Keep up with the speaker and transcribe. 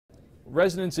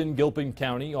Residents in Gilpin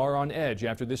County are on edge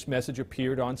after this message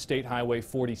appeared on State Highway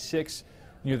 46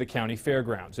 near the county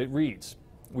fairgrounds. It reads,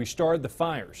 "We started the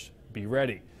fires. Be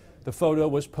ready." The photo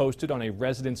was posted on a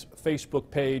resident's Facebook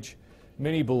page.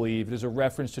 Many believe it is a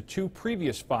reference to two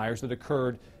previous fires that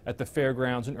occurred at the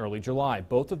fairgrounds in early July.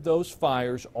 Both of those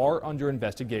fires are under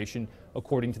investigation,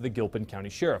 according to the Gilpin County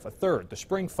Sheriff. A third, the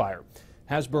spring fire,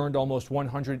 has burned almost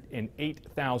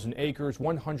 108,000 acres,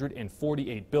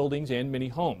 148 buildings, and many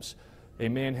homes. A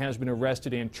man has been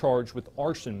arrested and charged with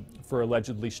arson for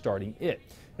allegedly starting it.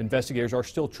 Investigators are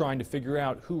still trying to figure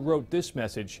out who wrote this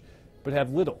message, but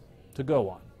have little to go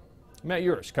on. Matt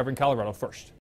Yurus covering Colorado First.